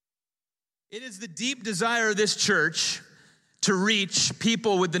It is the deep desire of this church to reach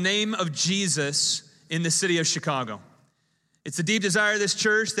people with the name of Jesus in the city of Chicago. It's the deep desire of this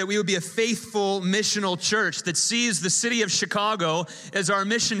church that we would be a faithful missional church that sees the city of Chicago as our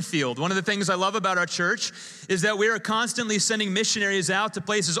mission field. One of the things I love about our church is that we are constantly sending missionaries out to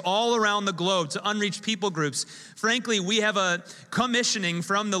places all around the globe, to unreached people groups. Frankly, we have a commissioning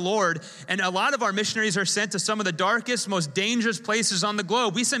from the Lord, and a lot of our missionaries are sent to some of the darkest, most dangerous places on the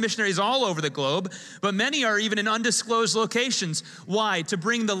globe. We send missionaries all over the globe, but many are even in undisclosed locations. Why? To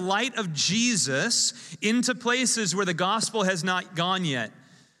bring the light of Jesus into places where the gospel has not gone yet.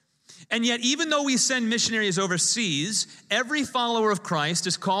 And yet, even though we send missionaries overseas, every follower of Christ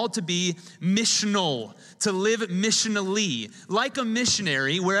is called to be missional, to live missionally, like a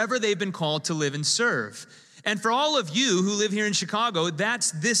missionary wherever they've been called to live and serve. And for all of you who live here in Chicago,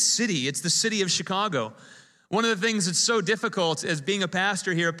 that's this city. It's the city of Chicago. One of the things that's so difficult as being a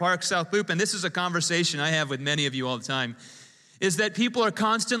pastor here at Park South Loop, and this is a conversation I have with many of you all the time, is that people are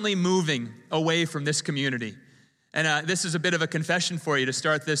constantly moving away from this community. And this is a bit of a confession for you to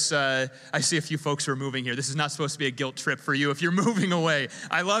start this. I see a few folks who are moving here. This is not supposed to be a guilt trip for you if you're moving away.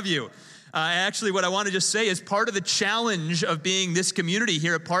 I love you. Actually, what I want to just say is part of the challenge of being this community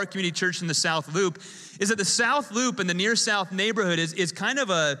here at Park Community Church in the South Loop is that the South Loop and the Near South neighborhood is kind of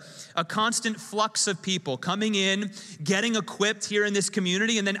a constant flux of people coming in, getting equipped here in this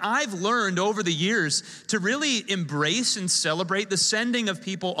community. And then I've learned over the years to really embrace and celebrate the sending of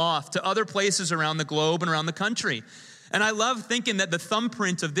people off to other places around the globe and around the country. And I love thinking that the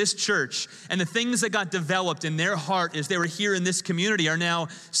thumbprint of this church and the things that got developed in their heart as they were here in this community are now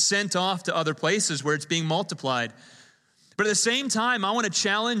sent off to other places where it's being multiplied. But at the same time, I want to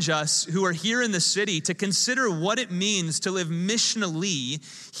challenge us who are here in the city to consider what it means to live missionally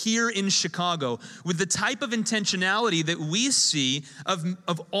here in Chicago with the type of intentionality that we see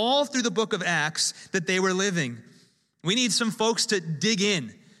of all through the book of Acts that they were living. We need some folks to dig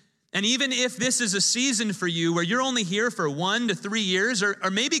in. And even if this is a season for you where you're only here for 1 to 3 years, or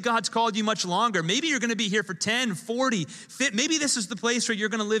maybe God's called you much longer, maybe you're going to be here for 10, 40, 50, maybe this is the place where you're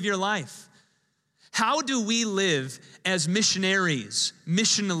going to live your life. How do we live as missionaries,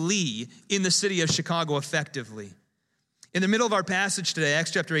 missionally, in the city of Chicago effectively? In the middle of our passage today,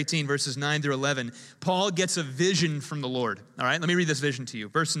 Acts chapter 18, verses 9 through 11, Paul gets a vision from the Lord. All right, let me read this vision to you.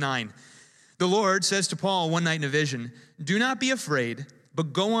 Verse 9, the Lord says to Paul one night in a vision, "Do not be afraid,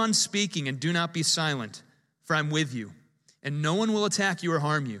 but go on speaking and do not be silent, for I'm with you, and no one will attack you or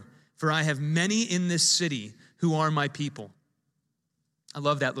harm you, for I have many in this city who are my people." I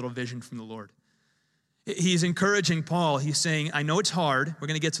love that little vision from the Lord. He's encouraging Paul. He's saying, I know it's hard. We're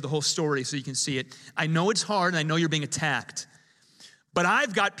going to get to the whole story so you can see it. I know it's hard, and I know you're being attacked. But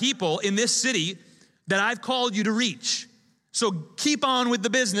I've got people in this city that I've called you to reach. So keep on with the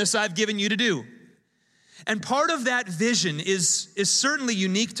business I've given you to do. And part of that vision is certainly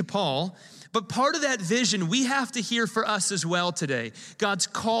unique to Paul, but part of that vision we have to hear for us as well today. God's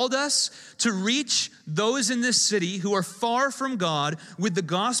called us to reach those in this city who are far from God with the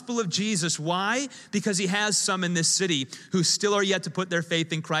gospel of Jesus. Why? Because he has some in this city who still are yet to put their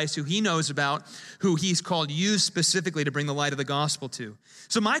faith in Christ, who he knows about, who he's called you specifically to bring the light of the gospel to.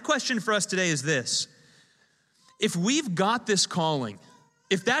 So my question for us today is this. If we've got this calling,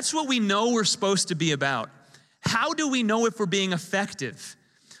 if that's what we know we're supposed to be about, how do we know if we're being effective?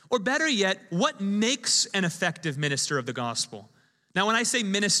 Or better yet, what makes an effective minister of the gospel? Now, when I say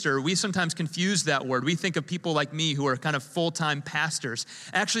minister, we sometimes confuse that word. We think of people like me who are kind of full-time pastors.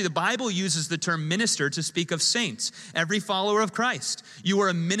 Actually, the Bible uses the term minister to speak of saints, every follower of Christ. You are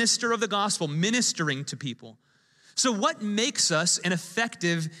a minister of the gospel, ministering to people. So what makes us an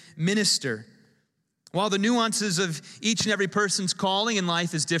effective minister? While the nuances of each and every person's calling in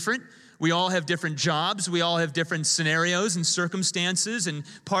life is different, we all have different jobs, we all have different scenarios and circumstances and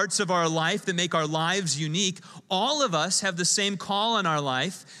parts of our life that make our lives unique. All of us have the same call in our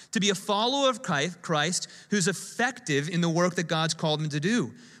life to be a follower of Christ who's effective in the work that God's called him to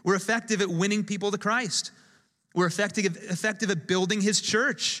do. We're effective at winning people to Christ. We're effective at building his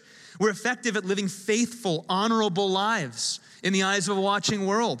church. We're effective at living faithful, honorable lives in the eyes of a watching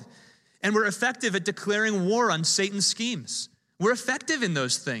world. And we're effective at declaring war on Satan's schemes. We're effective in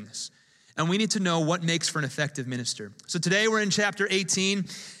those things. And we need to know what makes for an effective minister. So today we're in chapter 18.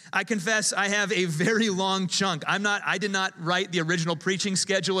 I confess I have a very long chunk. I did not write the original preaching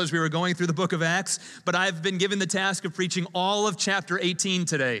schedule as we were going through the book of Acts, but I've been given the task of preaching all of chapter 18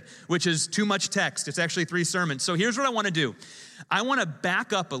 today, which is too much text. It's actually 3 sermons. So here's what I want to do. I want to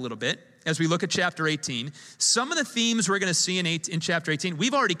back up a little bit as we look at chapter 18. Some of the themes we're going to see in chapter 18,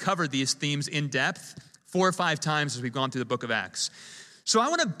 we've already covered these themes in depth 4 or 5 times as we've gone through the book of Acts. So I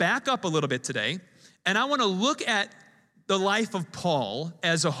want to back up a little bit today, and I want to look at the life of Paul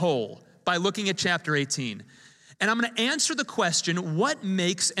as a whole by looking at chapter 18. And I'm going to answer the question, what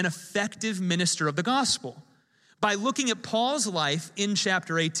makes an effective minister of the gospel? By looking at Paul's life in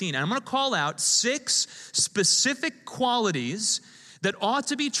chapter 18. And I'm going to call out 6 specific qualities that ought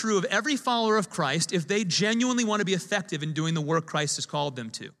to be true of every follower of Christ if they genuinely want to be effective in doing the work Christ has called them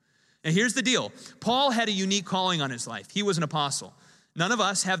to. Now here's the deal. Paul had a unique calling on his life. He was an apostle. None of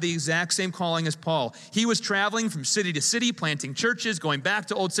us have the exact same calling as Paul. He was traveling from city to city, planting churches, going back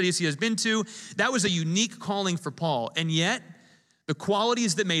to old cities he has been to. That was a unique calling for Paul. And yet, the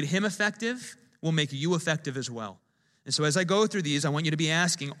qualities that made him effective will make you effective as well. And so as I go through these, I want you to be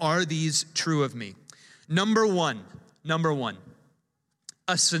asking, are these true of me? Number one,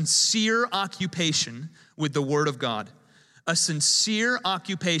 a sincere occupation with the Word of God. A sincere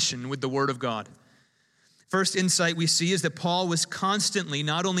occupation with the Word of God. First insight we see is that Paul was constantly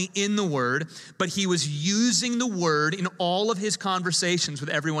not only in the Word, but he was using the Word in all of his conversations with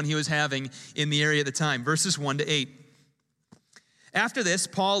everyone he was having in the area at the time. Verses 1 to 8. After this,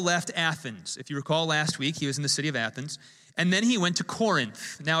 Paul left Athens. If you recall last week, he was in the city of Athens. And then he went to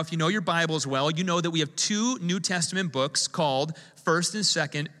Corinth. Now, if you know your Bibles well, you know that we have 2 New Testament books called 1st and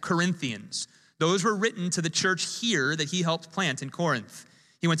 2nd Corinthians. Those were written to the church here that he helped plant in Corinth.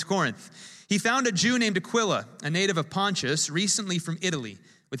 He went to Corinth. He found a Jew named Aquila, a native of Pontus, recently from Italy,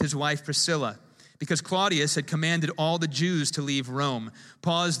 with his wife Priscilla, because Claudius had commanded all the Jews to leave Rome.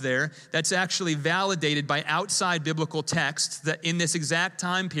 Pause there. That's actually validated by outside biblical texts that in this exact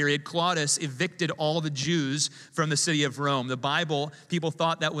time period, Claudius evicted all the Jews from the city of Rome. The Bible, people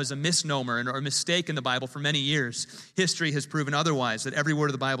thought that was a misnomer or a mistake in the Bible for many years. History has proven otherwise, that every word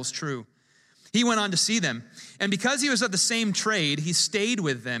of the Bible is true. He went on to see them, and because he was of the same trade, he stayed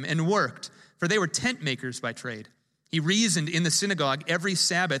with them and worked, for they were tent makers by trade. He reasoned in the synagogue every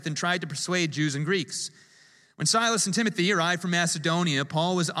Sabbath and tried to persuade Jews and Greeks. When Silas and Timothy arrived from Macedonia,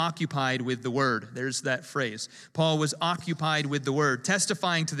 Paul was occupied with the word. There's that phrase. Paul was occupied with the word,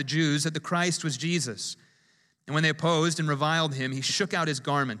 testifying to the Jews that the Christ was Jesus. And when they opposed and reviled him, he shook out his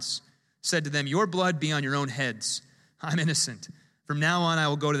garments, said to them, "Your blood be on your own heads. I'm innocent. From now on I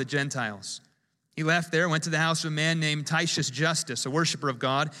will go to the Gentiles." He left there, went to the house of a man named Titius Justus, a worshiper of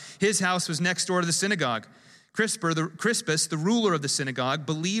God. His house was next door to the synagogue. Crispus, the ruler of the synagogue,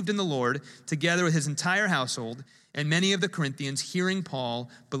 believed in the Lord together with his entire household, and many of the Corinthians, hearing Paul,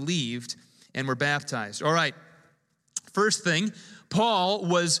 believed and were baptized. All right, first thing, Paul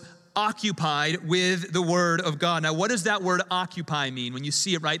was occupied with the word of God. Now, what does that word occupy mean? When you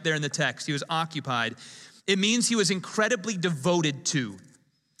see it right there in the text, he was occupied. It means he was incredibly devoted to.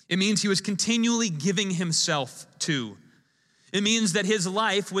 It means he was continually giving himself to. It means that his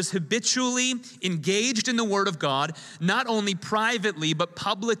life was habitually engaged in the Word of God, not only privately, but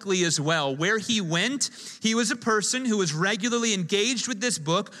publicly as well. Where he went, he was a person who was regularly engaged with this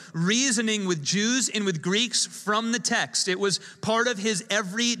book, reasoning with Jews and with Greeks from the text. It was part of his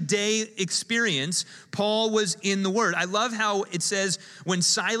everyday experience. Paul was in the Word. I love how it says when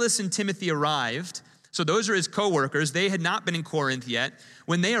Silas and Timothy arrived, so those are his co-workers. They had not been in Corinth yet.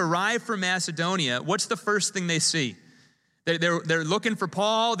 When they arrived from Macedonia, what's the first thing they see? They're looking for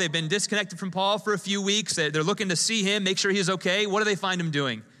Paul. They've been disconnected from Paul for a few weeks. They're looking to see him, make sure he's okay. What do they find him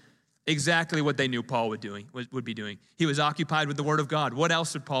doing? Exactly what they knew Paul would be doing. He was occupied with the Word of God. What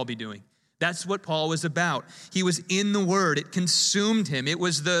else would Paul be doing? That's what Paul was about. He was in the Word. It consumed him. It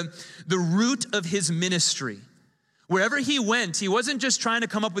was the root of his ministry. Wherever he went, he wasn't just trying to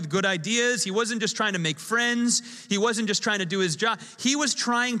come up with good ideas. He wasn't just trying to make friends. He wasn't just trying to do his job. He was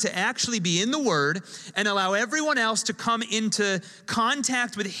trying to actually be in the Word and allow everyone else to come into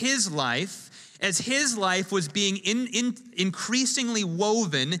contact with his life as his life was being increasingly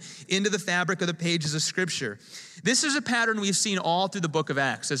woven into the fabric of the pages of Scripture. This is a pattern we've seen all through the book of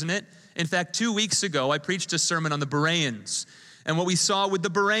Acts, isn't it? In fact, 2 weeks ago, I preached a sermon on the Bereans. And what we saw with the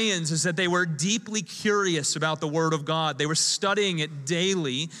Bereans is that they were deeply curious about the Word of God. They were studying it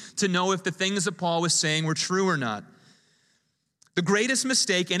daily to know if the things that Paul was saying were true or not. The greatest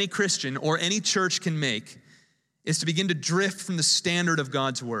mistake any Christian or any church can make is to begin to drift from the standard of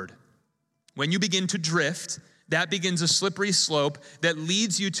God's Word. When you begin to drift, that begins a slippery slope that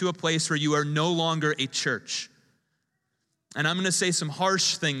leads you to a place where you are no longer a church. And I'm going to say some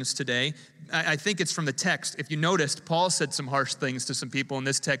harsh things today. I think it's from the text. If you noticed, Paul said some harsh things to some people in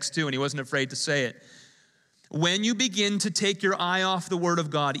this text too, and he wasn't afraid to say it. When you begin to take your eye off the Word of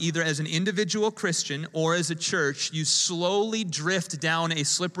God, either as an individual Christian or as a church, you slowly drift down a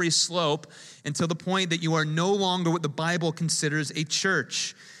slippery slope until the point that you are no longer what the Bible considers a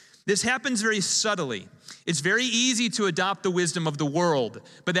church. This happens very subtly. It's very easy to adopt the wisdom of the world,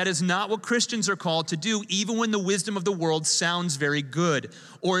 but that is not what Christians are called to do, even when the wisdom of the world sounds very good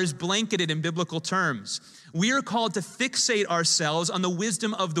or is blanketed in biblical terms. We are called to fixate ourselves on the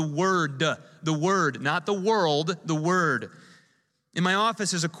wisdom of the Word, not the world, the Word. In my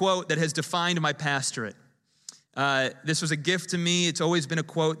office is a quote that has defined my pastorate. This was a gift to me. It's always been a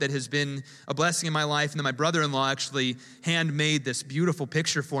quote that has been a blessing in my life. And then my brother-in-law actually handmade this beautiful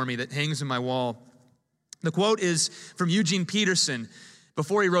picture for me that hangs in my wall. The quote is from Eugene Peterson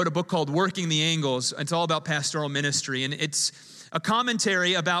before he wrote a book called Working the Angles. It's all about pastoral ministry, and it's a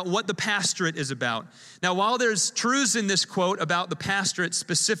commentary about what the pastorate is about. Now, while there's truths in this quote about the pastorate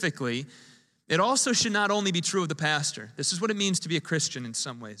specifically, it also should not only be true of the pastor. This is what it means to be a Christian in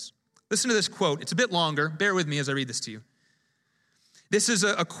some ways. Listen to this quote. It's a bit longer. Bear with me as I read this to you. This is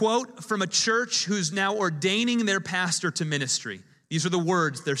a quote from a church who's now ordaining their pastor to ministry. These are the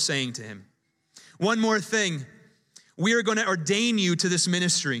words they're saying to him. One more thing, we are going to ordain you to this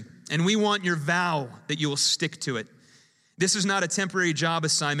ministry, and we want your vow that you will stick to it. This is not a temporary job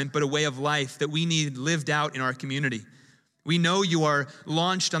assignment, but a way of life that we need lived out in our community. We know you are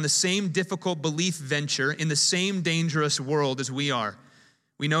launched on the same difficult belief venture in the same dangerous world as we are.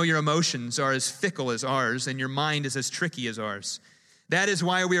 We know your emotions are as fickle as ours, and your mind is as tricky as ours. That is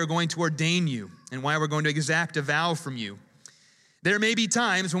why we are going to ordain you, and why we're going to exact a vow from you. There may be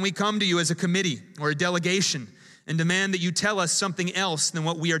times when we come to you as a committee or a delegation and demand that you tell us something else than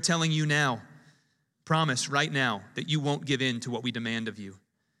what we are telling you now. Promise right now that you won't give in to what we demand of you.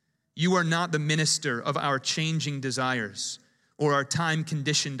 You are not the minister of our changing desires or our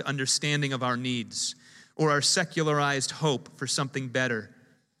time-conditioned understanding of our needs or our secularized hope for something better.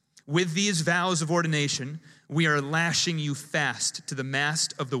 With these vows of ordination, we are lashing you fast to the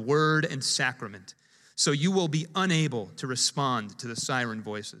mast of the word and sacrament, so you will be unable to respond to the siren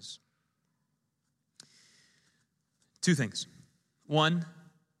voices. Two things. One,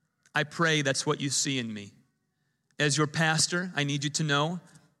 I pray that's what you see in me. As your pastor, I need you to know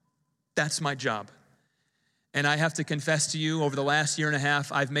that's my job. And I have to confess to you, over the last year and a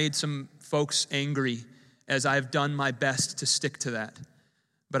half, I've made some folks angry as I've done my best to stick to that.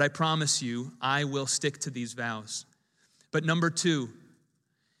 But I promise you, I will stick to these vows. But number two,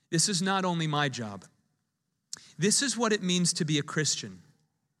 this is not only my job. This is what it means to be a Christian.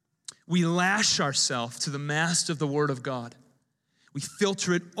 We lash ourselves to the mast of the Word of God. We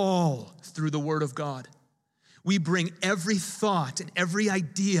filter it all through the Word of God. We bring every thought and every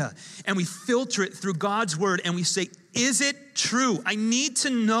idea, and we filter it through God's Word, and we say, is it true? I need to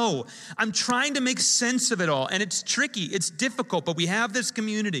know. I'm trying to make sense of it all, and it's tricky, it's difficult, but we have this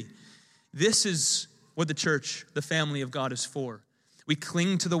community. This is what the church, the family of God, is for. We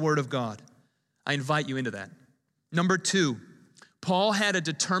cling to the Word of God. I invite you into that. Number two, Paul had a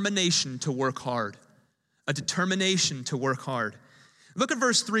determination to work hard. A determination to work hard. Look at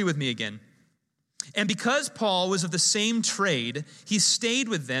verse 3 with me again. And because Paul was of the same trade, he stayed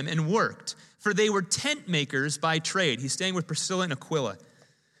with them and worked, for they were tent makers by trade. He's staying with Priscilla and Aquila.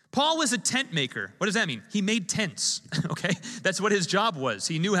 Paul was a tent maker. What does that mean? He made tents, okay? That's what his job was.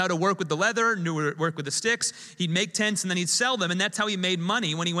 He knew how to work with the leather, knew how to work with the sticks. He'd make tents and then he'd sell them, and that's how he made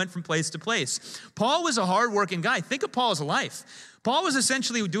money when he went from place to place. Paul was a hardworking guy. Think of Paul's life. Paul was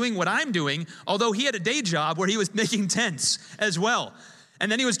essentially doing what I'm doing, although he had a day job where he was making tents as well.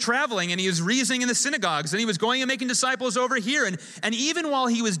 And then he was traveling and he was reasoning in the synagogues and he was going and making disciples over here. And even while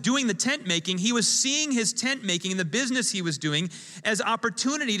he was doing the tent making, he was seeing his tent making and the business he was doing as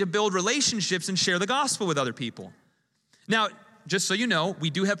opportunity to build relationships and share the gospel with other people. Now, just so you know,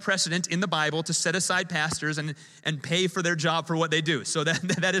 we do have precedent in the Bible to set aside pastors and pay for their job for what they do. So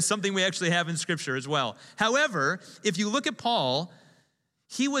that is something we actually have in Scripture as well. However, if you look at Paul,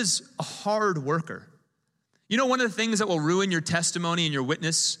 he was a hard worker. You know, one of the things that will ruin your testimony and your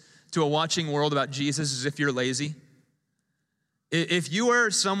witness to a watching world about Jesus is if you're lazy. If you are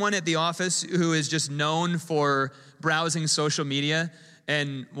someone at the office who is just known for browsing social media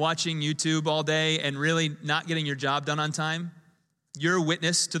and watching YouTube all day and really not getting your job done on time, your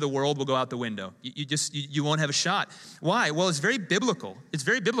witness to the world will go out the window. You won't have a shot. Why? Well, it's very biblical. It's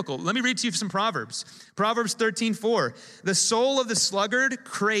very biblical. Let me read to you some Proverbs. Proverbs 13:4. The soul of the sluggard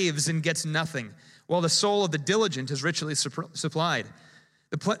craves and gets nothing, while the soul of the diligent is richly supplied.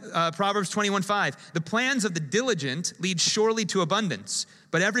 Proverbs 21:5. The plans of the diligent lead surely to abundance,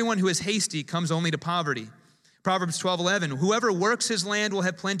 but everyone who is hasty comes only to poverty. Proverbs 12:11. Whoever works his land will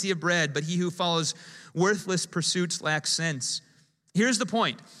have plenty of bread, but he who follows worthless pursuits lacks sense. Here's the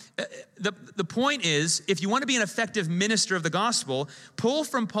point. The point is, if you want to be an effective minister of the gospel, pull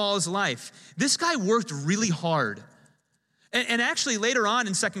from Paul's life. This guy worked really hard. And actually later on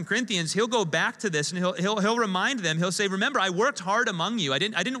in 2 Corinthians, he'll go back to this and he'll remind them, he'll say, remember, I worked hard among you. I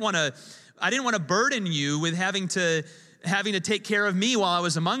didn't want to burden you with having to take care of me while I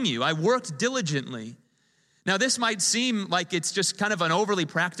was among you. I worked diligently. Now, this might seem like it's just kind of an overly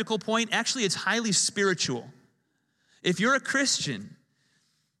practical point. Actually, it's highly spiritual. If you're a Christian,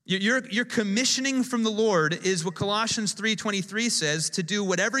 your commissioning from the Lord is what Colossians 3:23 says, to do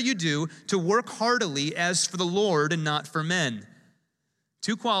whatever you do, to work heartily as for the Lord and not for men.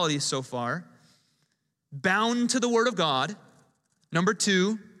 2 qualities so far. Bound to the word of God. Number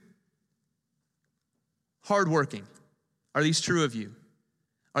 2, hardworking. Are these true of you?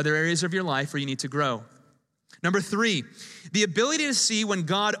 Are there areas of your life where you need to grow? Number 3, the ability to see when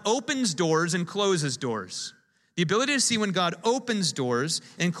God opens doors and closes doors. The ability to see when God opens doors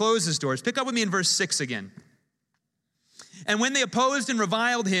and closes doors. Pick up with me in verse 6 again. And when they opposed and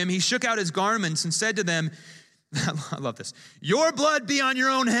reviled him, he shook out his garments and said to them, I love this, your blood be on your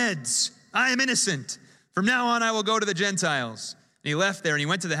own heads. I am innocent. From now on, I will go to the Gentiles. And he left there and he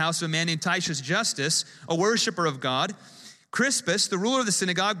went to the house of a man named Titius Justus, a worshiper of God. Crispus, the ruler of the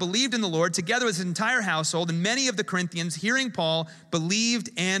synagogue, believed in the Lord together with his entire household, and many of the Corinthians, hearing Paul, believed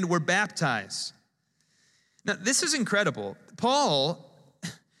and were baptized. Now, this is incredible. Paul,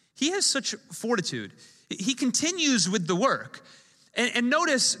 he has such fortitude. He continues with the work. And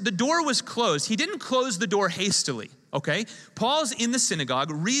notice the door was closed. He didn't close the door hastily, okay? Paul's in the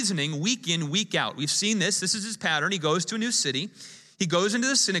synagogue reasoning week in, week out. We've seen this. This is his pattern. He goes to a new city. He goes into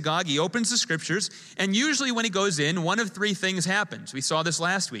the synagogue. He opens the scriptures. And usually when he goes in, one of 3 things happens. We saw this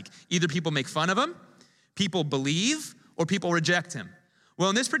last week. Either people make fun of him, people believe, or people reject him. Well,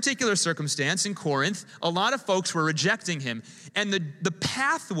 in this particular circumstance in Corinth, a lot of folks were rejecting him. And the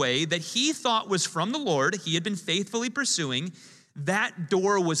pathway that he thought was from the Lord, he had been faithfully pursuing, that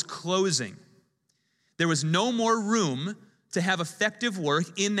door was closing. There was no more room to have effective work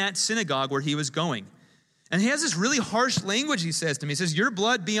in that synagogue where he was going. And he has this really harsh language he says to me. He says, your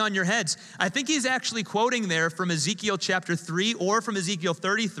blood be on your heads. I think he's actually quoting there from Ezekiel chapter 3 or from Ezekiel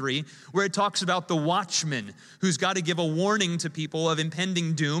 33, where it talks about the watchman who's got to give a warning to people of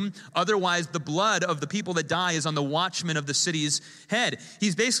impending doom. Otherwise, the blood of the people that die is on the watchman of the city's head.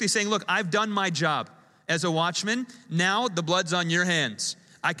 He's basically saying, look, I've done my job as a watchman. Now the blood's on your hands.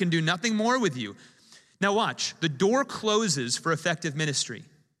 I can do nothing more with you. Now watch, the door closes for effective ministry.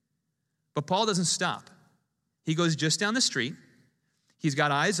 But Paul doesn't stop. He goes just down the street. He's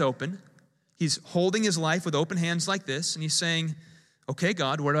got eyes open. He's holding his life with open hands like this, and he's saying, okay,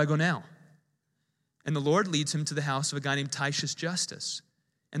 God, where do I go now? And the Lord leads him to the house of a guy named Titius Justus.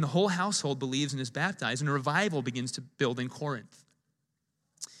 And the whole household believes and is baptized, and a revival begins to build in Corinth.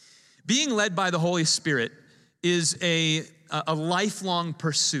 Being led by the Holy Spirit is a lifelong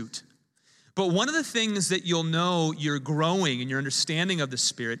pursuit. But one of the things that you'll know you're growing in your understanding of the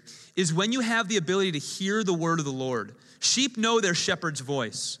Spirit is when you have the ability to hear the word of the Lord. Sheep know their shepherd's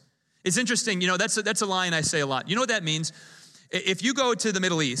voice. It's interesting, that's a line I say a lot. You know what that means? If you go to the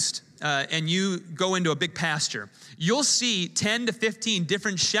Middle East and you go into a big pasture, you'll see 10 to 15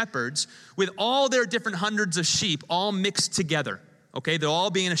 different shepherds with all their different hundreds of sheep all mixed together. Okay, they're all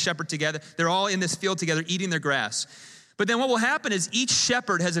being a shepherd together. They're all in this field together eating their grass. But then what will happen is each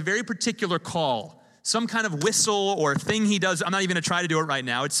shepherd has a very particular call, some kind of whistle or thing he does. I'm not even going to try to do it right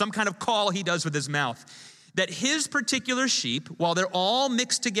now. It's some kind of call he does with his mouth that his particular sheep, while they're all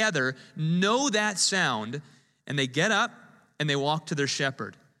mixed together, know that sound, and they get up and they walk to their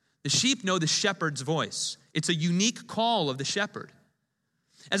shepherd. The sheep know the shepherd's voice. It's a unique call of the shepherd.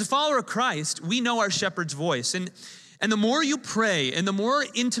 As a follower of Christ, we know our shepherd's voice. And the more you pray and the more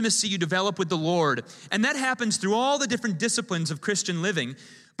intimacy you develop with the Lord, and that happens through all the different disciplines of Christian living,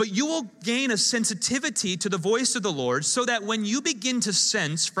 but you will gain a sensitivity to the voice of the Lord so that when you begin to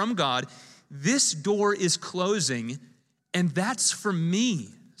sense from God, this door is closing, and that's for me,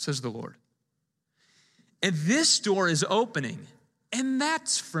 says the Lord. And this door is opening, and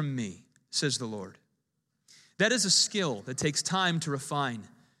that's from me, says the Lord. That is a skill that takes time to refine.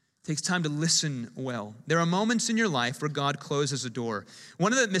 It takes time to listen well. There are moments in your life where God closes a door.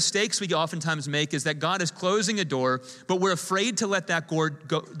 One of the mistakes we oftentimes make is that God is closing a door, but we're afraid to let that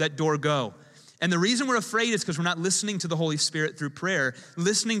door go. And the reason we're afraid is because we're not listening to the Holy Spirit through prayer,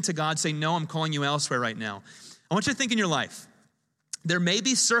 listening to God say, no, I'm calling you elsewhere right now. I want you to think in your life. There may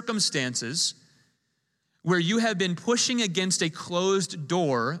be circumstances where you have been pushing against a closed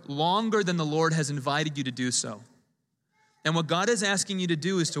door longer than the Lord has invited you to do so. And what God is asking you to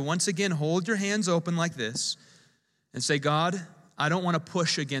do is to once again hold your hands open like this and say, God, I don't want to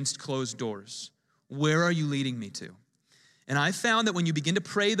push against closed doors. Where are you leading me to? And I found that when you begin to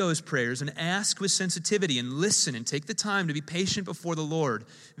pray those prayers and ask with sensitivity and listen and take the time to be patient before the Lord,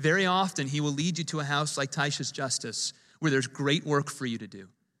 very often he will lead you to a house like Taisha's Justice where there's great work for you to do,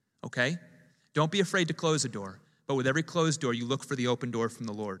 okay? Don't be afraid to close a door, but with every closed door, you look for the open door from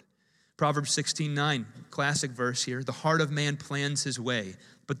the Lord. Proverbs 16:9, classic verse here, the heart of man plans his way,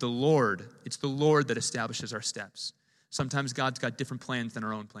 but it's the Lord that establishes our steps. Sometimes God's got different plans than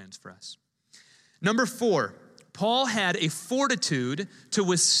our own plans for us. Number 4, Paul had a fortitude to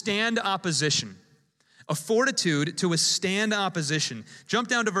withstand opposition. A fortitude to withstand opposition. Jump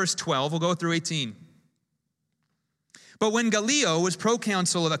down to verse 12. We'll go through 18. But when Gallio was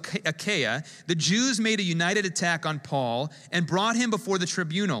proconsul of Achaia, the Jews made a united attack on Paul and brought him before the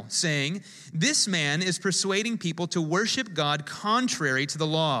tribunal, saying, "This man is persuading people to worship God contrary to the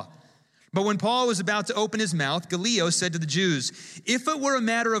law." But when Paul was about to open his mouth, Gallio said to the Jews, "If it were a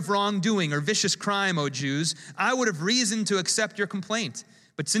matter of wrongdoing or vicious crime, O Jews, I would have reason to accept your complaint.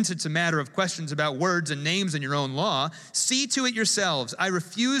 But since it's a matter of questions about words and names in your own law, see to it yourselves. I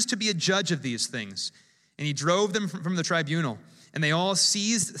refuse to be a judge of these things." And he drove them from the tribunal. And they all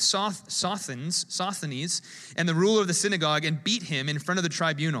seized Sosthenes and the ruler of the synagogue and beat him in front of the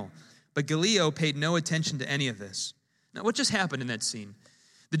tribunal. But Gallio paid no attention to any of this. Now, what just happened in that scene?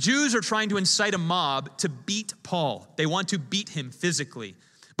 The Jews are trying to incite a mob to beat Paul. They want to beat him physically.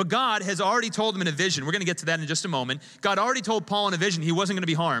 But God has already told them in a vision. We're going to get to that in just a moment. God already told Paul in a vision he wasn't going to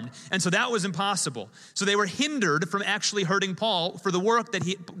be harmed. And so that was impossible. So they were hindered from actually hurting Paul for the work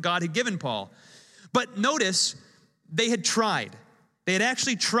that God had given Paul. But notice, they had tried. They had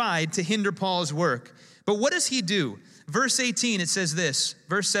actually tried to hinder Paul's work. But what does he do? Verse 18, it says this.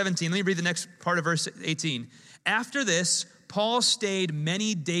 Verse 17, let me read the next part of verse 18. After this, Paul stayed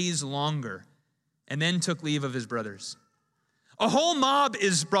many days longer and then took leave of his brothers. A whole mob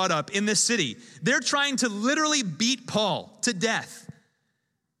is brought up in this city. They're trying to literally beat Paul to death.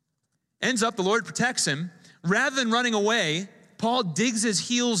 Ends up, the Lord protects him. Rather than running away, Paul digs his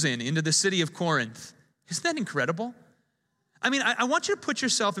heels into the city of Corinth. Isn't that incredible? I mean, I want you to put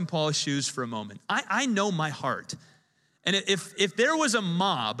yourself in Paul's shoes for a moment. I know my heart. And if there was a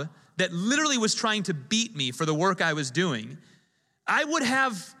mob that literally was trying to beat me for the work I was doing, I would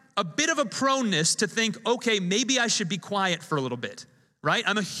have a bit of a proneness to think, okay, maybe I should be quiet for a little bit, right?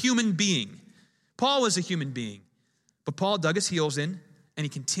 I'm a human being. Paul was a human being. But Paul dug his heels in, and he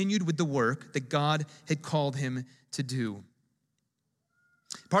continued with the work that God had called him to do.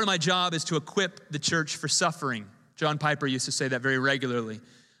 Part of my job is to equip the church for suffering. John Piper used to say that very regularly.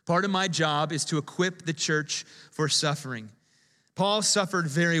 Part of my job is to equip the church for suffering. Paul suffered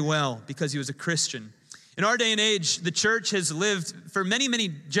very well because he was a Christian. In our day and age, the church has lived for many, many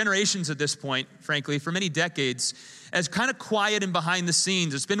generations at this point, frankly, for many decades, as kind of quiet and behind the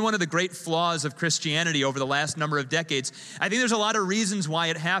scenes. It's been one of the great flaws of Christianity over the last number of decades. I think there's a lot of reasons why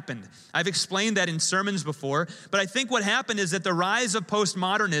it happened. I've explained that in sermons before, but I think what happened is that the rise of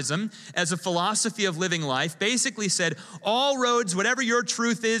postmodernism as a philosophy of living life basically said, all roads, whatever your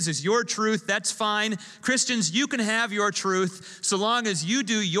truth is your truth, that's fine. Christians, you can have your truth so long as you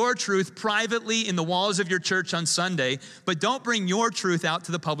do your truth privately in the walls of your church on Sunday, but don't bring your truth out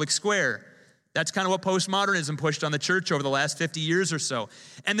to the public square. That's kind of what postmodernism pushed on the church over the last 50 years or so.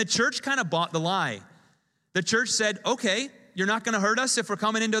 And the church kind of bought the lie. The church said, okay, you're not going to hurt us if we're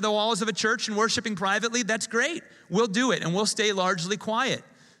coming into the walls of a church and worshiping privately. That's great. We'll do it, and we'll stay largely quiet.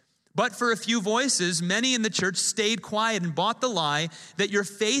 But for a few voices, many in the church stayed quiet and bought the lie that your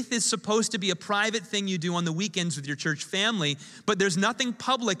faith is supposed to be a private thing you do on the weekends with your church family, but there's nothing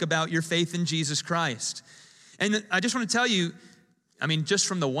public about your faith in Jesus Christ. And I just want to tell you, just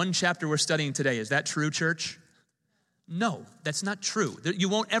from the one chapter we're studying today, is that true, church? No, that's not true. You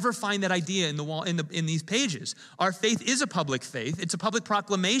won't ever find that idea in these pages. Our faith is a public faith. It's a public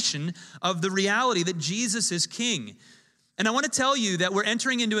proclamation of the reality that Jesus is King. And I want to tell you that we're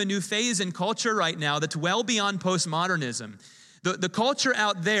entering into a new phase in culture right now that's well beyond postmodernism. The culture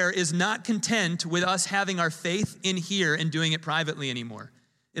out there is not content with us having our faith in here and doing it privately anymore.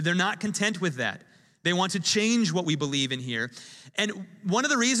 They're not content with that. They want to change what we believe in here. And one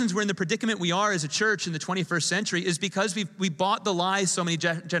of the reasons we're in the predicament we are as a church in the 21st century is because we bought the lie so many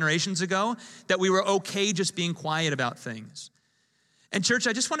generations ago that we were okay just being quiet about things. And church,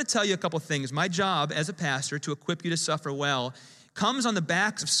 I just want to tell you a couple things. My job as a pastor to equip you to suffer well comes on the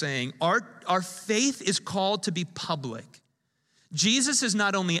backs of saying our faith is called to be public. Jesus is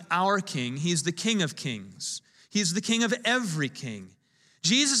not only our King, he's the King of kings. He's the King of every king.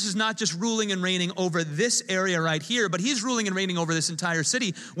 Jesus is not just ruling and reigning over this area right here, but he's ruling and reigning over this entire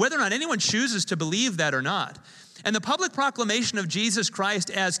city, whether or not anyone chooses to believe that or not. And the public proclamation of Jesus Christ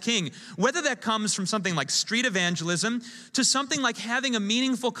as king, whether that comes from something like street evangelism to something like having a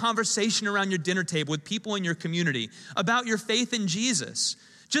meaningful conversation around your dinner table with people in your community about your faith in Jesus,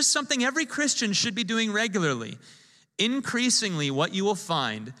 just something every Christian should be doing regularly. Increasingly, what you will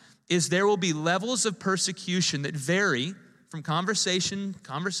find is there will be levels of persecution that vary from conversation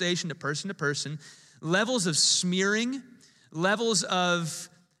to person, levels of smearing, levels of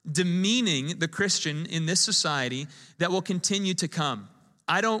demeaning the Christian in this society that will continue to come.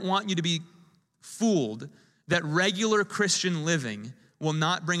 I don't want you to be fooled that regular Christian living will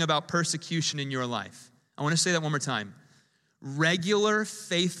not bring about persecution in your life. I want to say that one more time. Regular,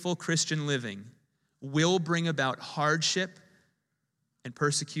 faithful Christian living will bring about hardship and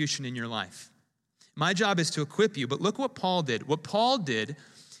persecution in your life. My job is to equip you, but look what Paul did. What Paul did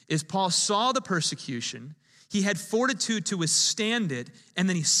is Paul saw the persecution, he had fortitude to withstand it, and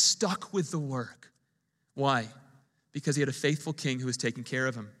then he stuck with the work. Why? Because he had a faithful king who was taking care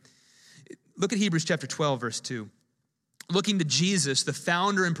of him. Look at Hebrews chapter 12, verse 2. Looking to Jesus, the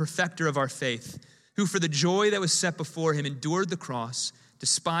founder and perfecter of our faith, who for the joy that was set before him endured the cross,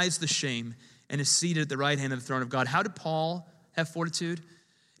 despised the shame, and is seated at the right hand of the throne of God. How did Paul have fortitude?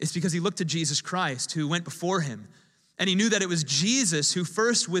 It's because he looked to Jesus Christ, who went before him. And he knew that it was Jesus who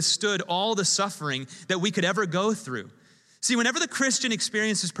first withstood all the suffering that we could ever go through. See, whenever the Christian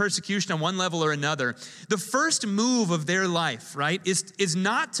experiences persecution on one level or another, the first move of their life, right, is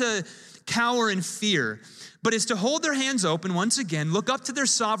not to cower in fear, but is to hold their hands open once again, look up to their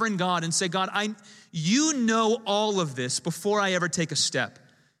sovereign God and say, God, you know all of this before I ever take a step.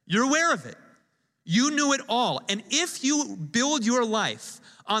 You're aware of it. You knew it all. And if you build your life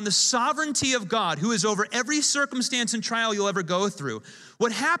on the sovereignty of God, who is over every circumstance and trial you'll ever go through,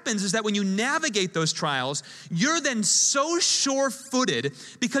 what happens is that when you navigate those trials, you're then so sure-footed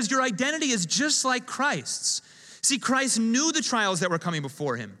because your identity is just like Christ's. See, Christ knew the trials that were coming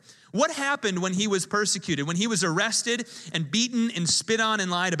before him. What happened when he was persecuted, when he was arrested and beaten and spit on and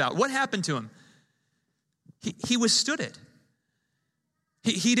lied about? What happened to him? He withstood it.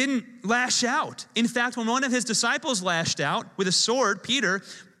 He didn't lash out. In fact, when one of his disciples lashed out with a sword, Peter,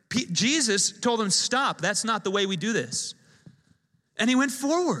 Jesus told him, stop, that's not the way we do this. And he went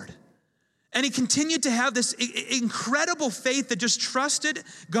forward. And he continued to have this incredible faith that just trusted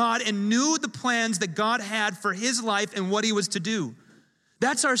God and knew the plans that God had for his life and what he was to do.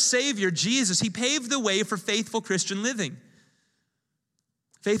 That's our Savior, Jesus. He paved the way for faithful Christian living.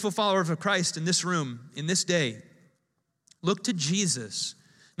 Faithful follower of Christ in this room, in this day, look to Jesus,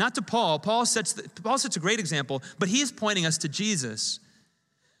 not to Paul. Paul sets a great example, but he is pointing us to Jesus.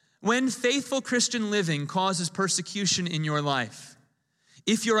 When faithful Christian living causes persecution in your life,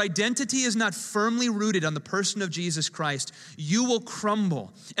 if your identity is not firmly rooted on the person of Jesus Christ, you will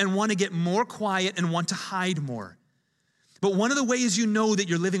crumble and want to get more quiet and want to hide more. But one of the ways you know that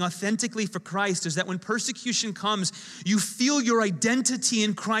you're living authentically for Christ is that when persecution comes, you feel your identity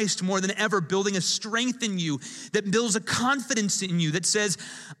in Christ more than ever, building a strength in you that builds a confidence in you that says,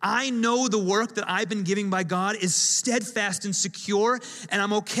 I know the work that I've been given by God is steadfast and secure, and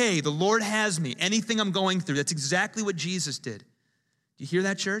I'm okay. The Lord has me. Anything I'm going through, that's exactly what Jesus did. Do you hear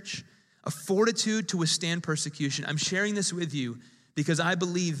that, church? A fortitude to withstand persecution. I'm sharing this with you because I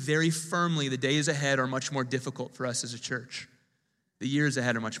believe very firmly the days ahead are much more difficult for us as a church. The years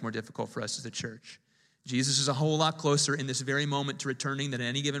ahead are much more difficult for us as a church. Jesus is a whole lot closer in this very moment to returning than at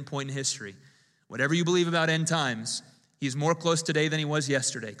any given point in history. Whatever you believe about end times, he's more close today than he was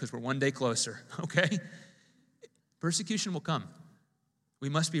yesterday because we're one day closer, okay? Persecution will come. We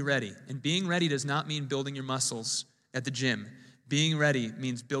must be ready. And being ready does not mean building your muscles at the gym. Being ready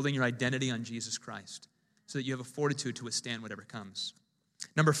means building your identity on Jesus Christ, so that you have a fortitude to withstand whatever comes.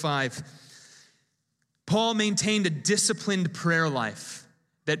 Number 5, Paul maintained a disciplined prayer life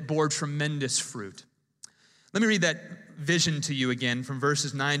that bore tremendous fruit. Let me read that vision to you again from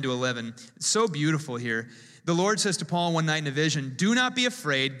verses 9 to 11. It's so beautiful here. The Lord says to Paul one night in a vision, do not be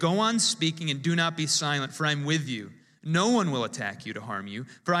afraid, go on speaking and do not be silent, for I'm with you. No one will attack you to harm you,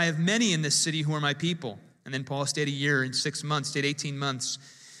 for I have many in this city who are my people. And then Paul stayed a year and 6 months, stayed 18 months.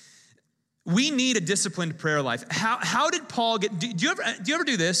 We need a disciplined prayer life. How did Paul get? Do you ever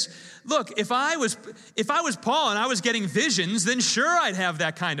do this? Look, if I was Paul and I was getting visions, then sure I'd have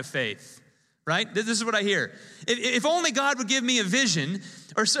that kind of faith, right? This is what I hear. If only God would give me a vision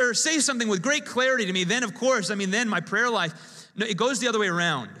or say something with great clarity to me, then of course, then my prayer life. No, it goes the other way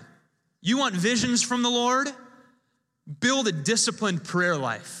around. You want visions from the Lord? Build a disciplined prayer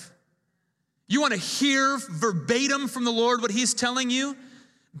life. You want to hear verbatim from the Lord what he's telling you?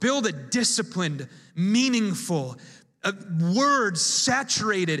 Build a disciplined, meaningful, words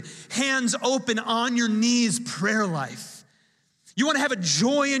saturated, hands open, on your knees prayer life. You want to have a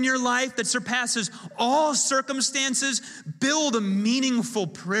joy in your life that surpasses all circumstances? Build a meaningful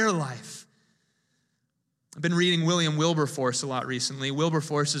prayer life. I've been reading William Wilberforce a lot recently.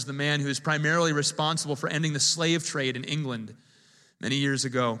 Wilberforce is the man who is primarily responsible for ending the slave trade in England many years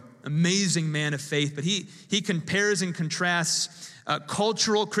ago. Amazing man of faith, but he compares and contrasts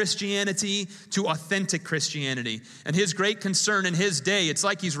cultural Christianity to authentic Christianity. And his great concern in his day, it's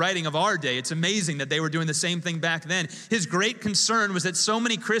like he's writing of our day. It's amazing that they were doing the same thing back then. His great concern was that so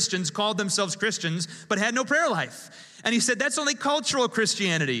many Christians called themselves Christians but had no prayer life. And he said, that's only cultural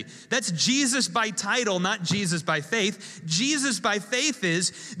Christianity. That's Jesus by title, not Jesus by faith. Jesus by faith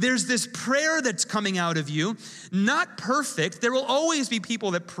is there's this prayer that's coming out of you, not perfect. There will always be people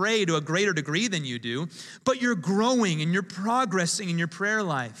that pray to a greater degree than you do, but you're growing and you're progressing in your prayer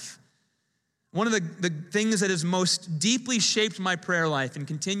life. One of the things that has most deeply shaped my prayer life and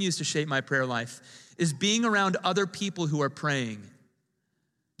continues to shape my prayer life is being around other people who are praying.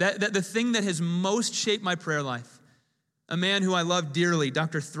 The thing that has most shaped my prayer life. A man who I love dearly,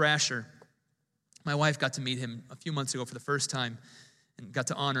 Dr. Thrasher. My wife got to meet him a few months ago for the first time and got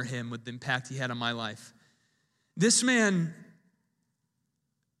to honor him with the impact he had on my life. This man,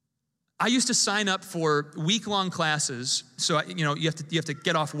 I used to sign up for week-long classes. So, you have to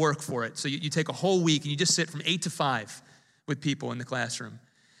get off work for it. So you take a whole week and you just sit from 8 to 5 with people in the classroom.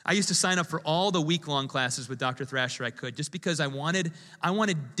 I used to sign up for all the week-long classes with Dr. Thrasher I could, just because I wanted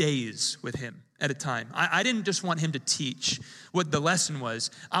days with him at a time. I didn't just want him to teach what the lesson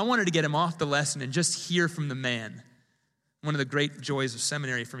was. I wanted to get him off the lesson and just hear from the man. One of the great joys of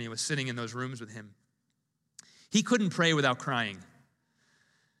seminary for me was sitting in those rooms with him. He couldn't pray without crying.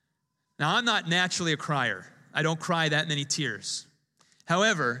 Now, I'm not naturally a crier. I don't cry that many tears.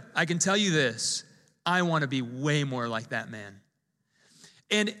 However, I can tell you this, I want to be way more like that man.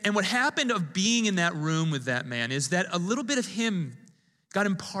 And what happened of being in that room with that man is that a little bit of him got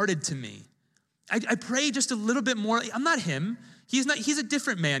imparted to me. I pray just a little bit more. I'm not him. He's a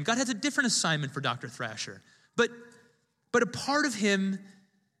different man. God has a different assignment for Dr. Thrasher. But a part of him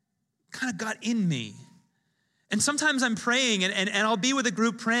kind of got in me. And sometimes I'm praying and I'll be with a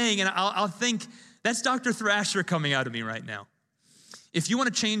group praying and I'll think, that's Dr. Thrasher coming out of me right now. If you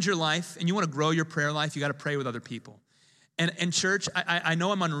want to change your life and you want to grow your prayer life, you got to pray with other people. And church, I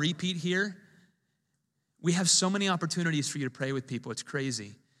know I'm on repeat here. We have so many opportunities for you to pray with people. It's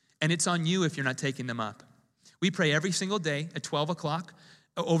crazy. And it's on you if you're not taking them up. We pray every single day at 12 o'clock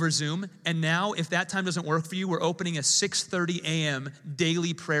over Zoom. And now, if that time doesn't work for you, we're opening a 6:30 a.m.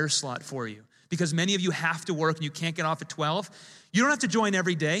 daily prayer slot for you. Because many of you have to work and you can't get off at 12. You don't have to join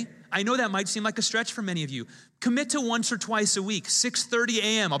every day. I know that might seem like a stretch for many of you. Commit to once or twice a week, 6:30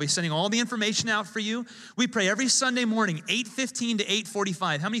 a.m. I'll be sending all the information out for you. We pray every Sunday morning, 8:15 to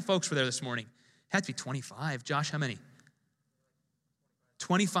 8:45. How many folks were there this morning? It had to be 25. Josh, how many?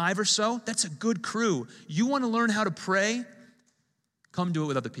 25 or so? That's a good crew. You want to learn how to pray? Come do it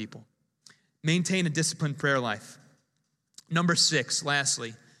with other people. Maintain a disciplined prayer life. Number 6,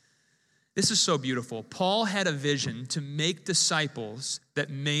 lastly, this is so beautiful. Paul had a vision to make disciples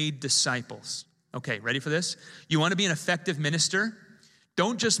that made disciples. Okay, ready for this? You want to be an effective minister?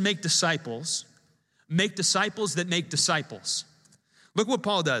 Don't just make disciples that make disciples. Look what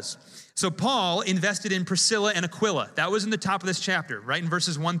Paul does. So Paul invested in Priscilla and Aquila. That was in the top of this chapter, right in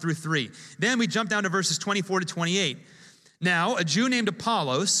verses 1 through 3. Then we jump down to verses 24 to 28. Now, a Jew named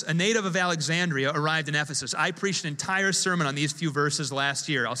Apollos, a native of Alexandria, arrived in Ephesus. I preached an entire sermon on these few verses last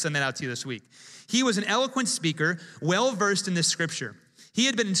year. I'll send that out to you this week. He was an eloquent speaker, well-versed in this scripture. He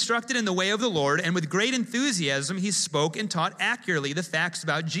had been instructed in the way of the Lord, and with great enthusiasm, he spoke and taught accurately the facts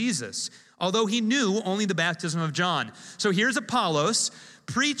about Jesus, although he knew only the baptism of John. So here's Apollos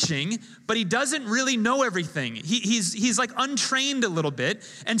preaching, but he doesn't really know everything. He's like untrained a little bit,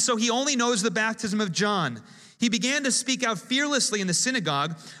 and so he only knows the baptism of John. He began to speak out fearlessly in the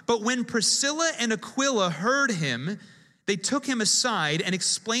synagogue, but when Priscilla and Aquila heard him, they took him aside and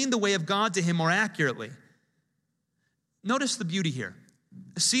explained the way of God to him more accurately. Notice the beauty here.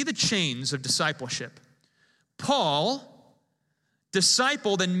 See the chains of discipleship. Paul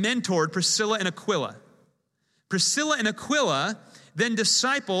discipled and mentored Priscilla and Aquila. Priscilla and Aquila then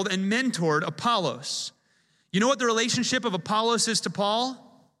discipled and mentored Apollos. You know what the relationship of Apollos is to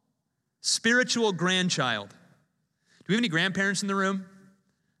Paul? Spiritual grandchild. Do we have any grandparents in the room?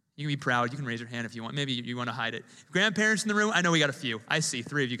 You can be proud. You can raise your hand if you want. Maybe you want to hide it. Grandparents in the room? I know we got a few. I see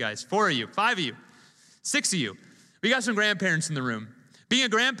 3 of you guys, 4 of you, 5 of you, 6 of you. We got some grandparents in the room. Being a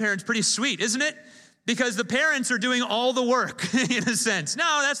grandparent's pretty sweet, isn't it? because the parents are doing all the work in a sense.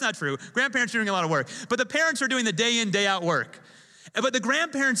 No, that's not true. Grandparents are doing a lot of work, but the parents are doing the day in, day out work. But the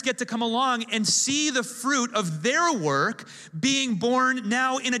grandparents get to come along and see the fruit of their work being born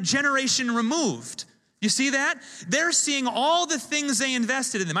now in a generation removed. You see that? They're seeing all the things they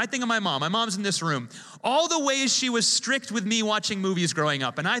invested in them. I think of my mom. My mom's in this room. All the ways she was strict with me watching movies growing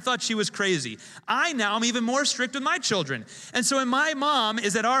up, and I thought she was crazy. I now am even more strict with my children. And so when my mom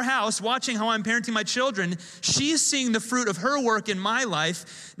is at our house watching how I'm parenting my children, she's seeing the fruit of her work in my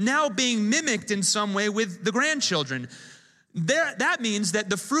life now being mimicked in some way with the grandchildren. That means that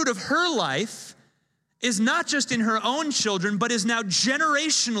the fruit of her life is not just in her own children, but is now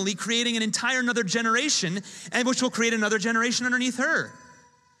generationally creating an entire another generation, and which will create another generation underneath her.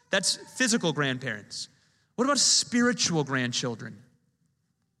 That's physical grandparents. What about spiritual grandchildren?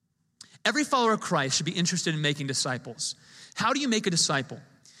 Every follower of Christ should be interested in making disciples. How do you make a disciple?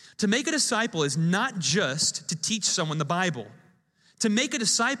 To make a disciple is not just to teach someone the Bible. To make a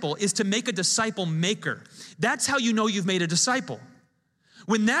disciple is to make a disciple maker. That's how you know you've made a disciple.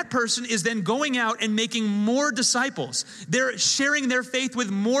 When that person is then going out and making more disciples, they're sharing their faith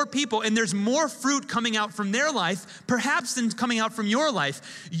with more people, and there's more fruit coming out from their life, perhaps than coming out from your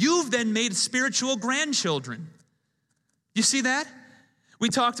life. You've then made spiritual grandchildren. You see that? We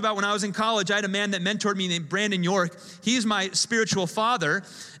talked about when I was in college, I had a man that mentored me named Brandon York. He's my spiritual father.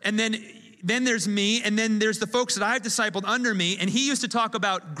 And then there's me, and then there's the folks that I've discipled under me, and he used to talk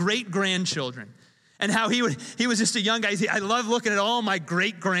about great-grandchildren. And how he was just a young guy. I love looking at all my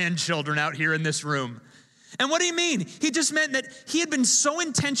great-grandchildren out here in this room. And what do you mean? He just meant that he had been so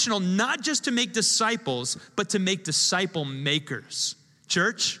intentional not just to make disciples, but to make disciple makers.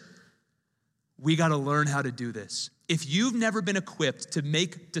 Church, we got to learn how to do this. If you've never been equipped to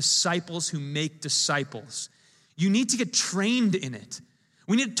make disciples who make disciples, you need to get trained in it.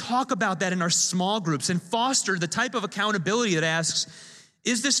 We need to talk about that in our small groups and foster the type of accountability that asks,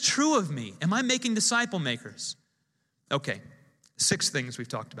 is this true of me? Am I making disciple makers? Okay, 6 things we've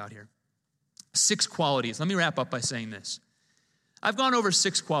talked about here. 6 qualities. Let me wrap up by saying this. I've gone over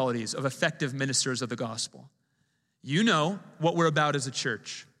 6 qualities of effective ministers of the gospel. You know what we're about as a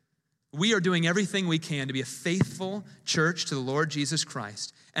church. We are doing everything we can to be a faithful church to the Lord Jesus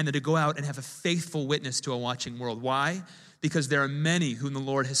Christ, and then to go out and have a faithful witness to a watching world. Why? Because there are many whom the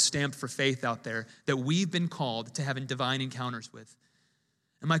Lord has stamped for faith out there that we've been called to having divine encounters with.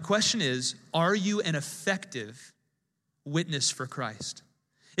 And my question is, are you an effective witness for Christ?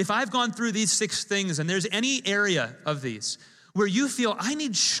 If I've gone through these 6 things and there's any area of these where you feel I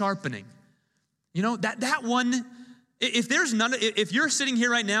need sharpening, you know, that one, if you're sitting here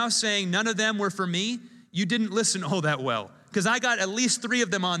right now saying none of them were for me, you didn't listen all that well, because I got at least 3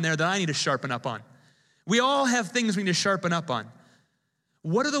 of them on there that I need to sharpen up on. We all have things we need to sharpen up on.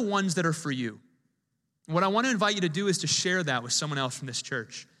 What are the ones that are for you? What I want to invite you to do is to share that with someone else from this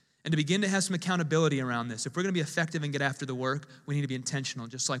church and to begin to have some accountability around this. If we're going to be effective and get after the work, we need to be intentional,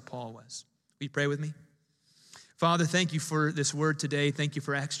 just like Paul was. Will you pray with me? Father, thank you for this word today. Thank you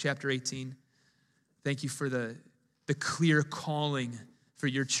for Acts chapter 18. Thank you for the clear calling for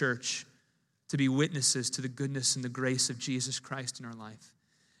your church to be witnesses to the goodness and the grace of Jesus Christ in our life.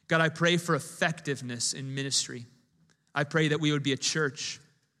 God, I pray for effectiveness in ministry. I pray that we would be a church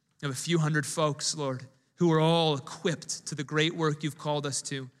of a few hundred folks, Lord, who are all equipped to the great work you've called us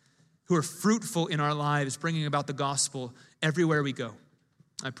to, who are fruitful in our lives, bringing about the gospel everywhere we go.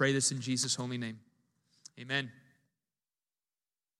 I pray this in Jesus' holy name. Amen.